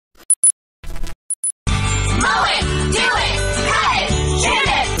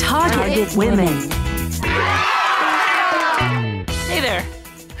with women. Hey there.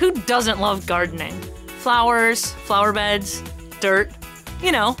 Who doesn't love gardening? Flowers, flower beds, dirt,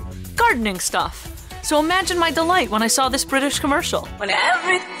 you know, gardening stuff. So imagine my delight when I saw this British commercial. When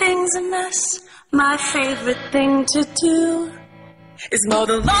everything's a mess, my favorite thing to do is mow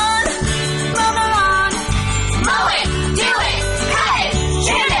the lawn, mow the lawn. Mow it, do it, cut it,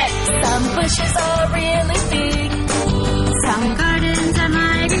 trim it. Some bushes are really big, some gardens are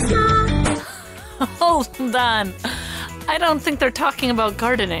mighty small. Hold on. I don't think they're talking about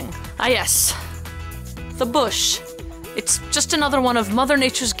gardening. Ah yes, the bush. It's just another one of Mother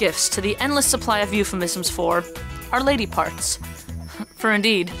Nature's gifts to the endless supply of euphemisms for our lady parts. For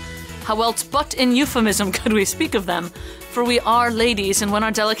indeed, how else but in euphemism could we speak of them? For we are ladies, and when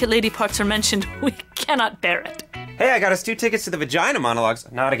our delicate lady parts are mentioned, we cannot bear it. Hey, I got us 2 tickets to the vagina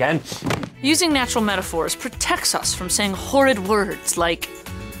monologues. Not again. Using natural metaphors protects us from saying horrid words like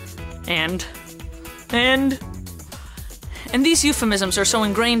and. And these euphemisms are so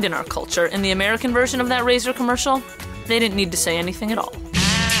ingrained in our culture, in the American version of that Razor commercial, they didn't need to say anything at all.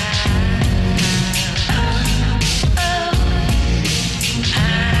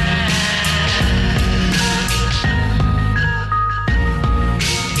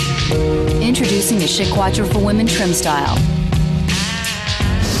 Introducing the Chic Watcher for Women trim style.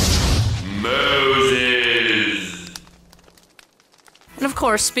 Moses! And of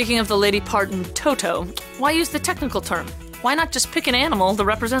course, speaking of the lady part in Toto, why use the technical term? Why not just pick an animal that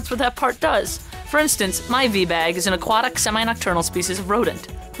represents what that part does? For instance, my V-bag is an aquatic, semi-nocturnal species of rodent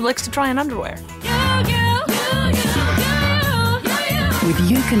who likes to dry in underwear. With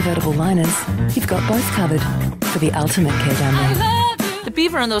U convertible liners, you've got both covered for the ultimate care down there. The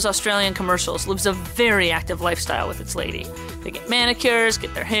beaver in those Australian commercials lives a very active lifestyle with its lady. They get manicures,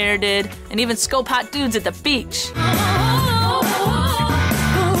 get their hair did, and even scope hot dudes at the beach.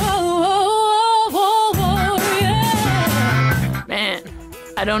 Man,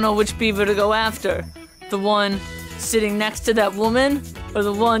 I don't know which beaver to go after. The one sitting next to that woman, or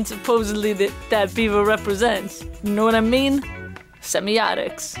the one supposedly that beaver represents. You know what I mean?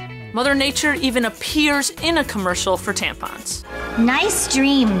 Semiotics. Mother Nature even appears in a commercial for tampons. Nice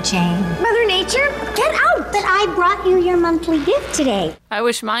dream, Jane. Mother Nature, get out! But I brought you your monthly gift today. I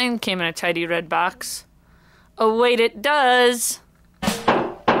wish mine came in a tidy red box. Oh wait, it does!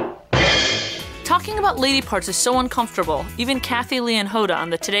 Talking about lady parts is so uncomfortable, even Kathy Lee and Hoda on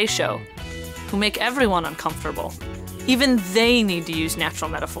the Today Show, who make everyone uncomfortable. Even they need to use natural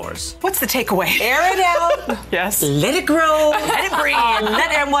metaphors. What's the takeaway? Air it out. Yes. Let it grow. Let it breathe.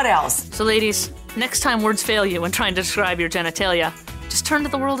 And what else? So ladies, next time words fail you when trying to describe your genitalia, just turn to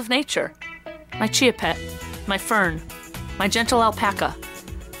the world of nature. My chia pet, my fern, my gentle alpaca,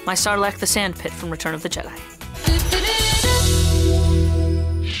 my Sarlacc the sandpit from Return of the Jedi.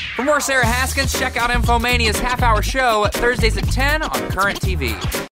 For more Sarah Haskins, check out Infomania's half-hour show Thursdays at 10 on Current TV.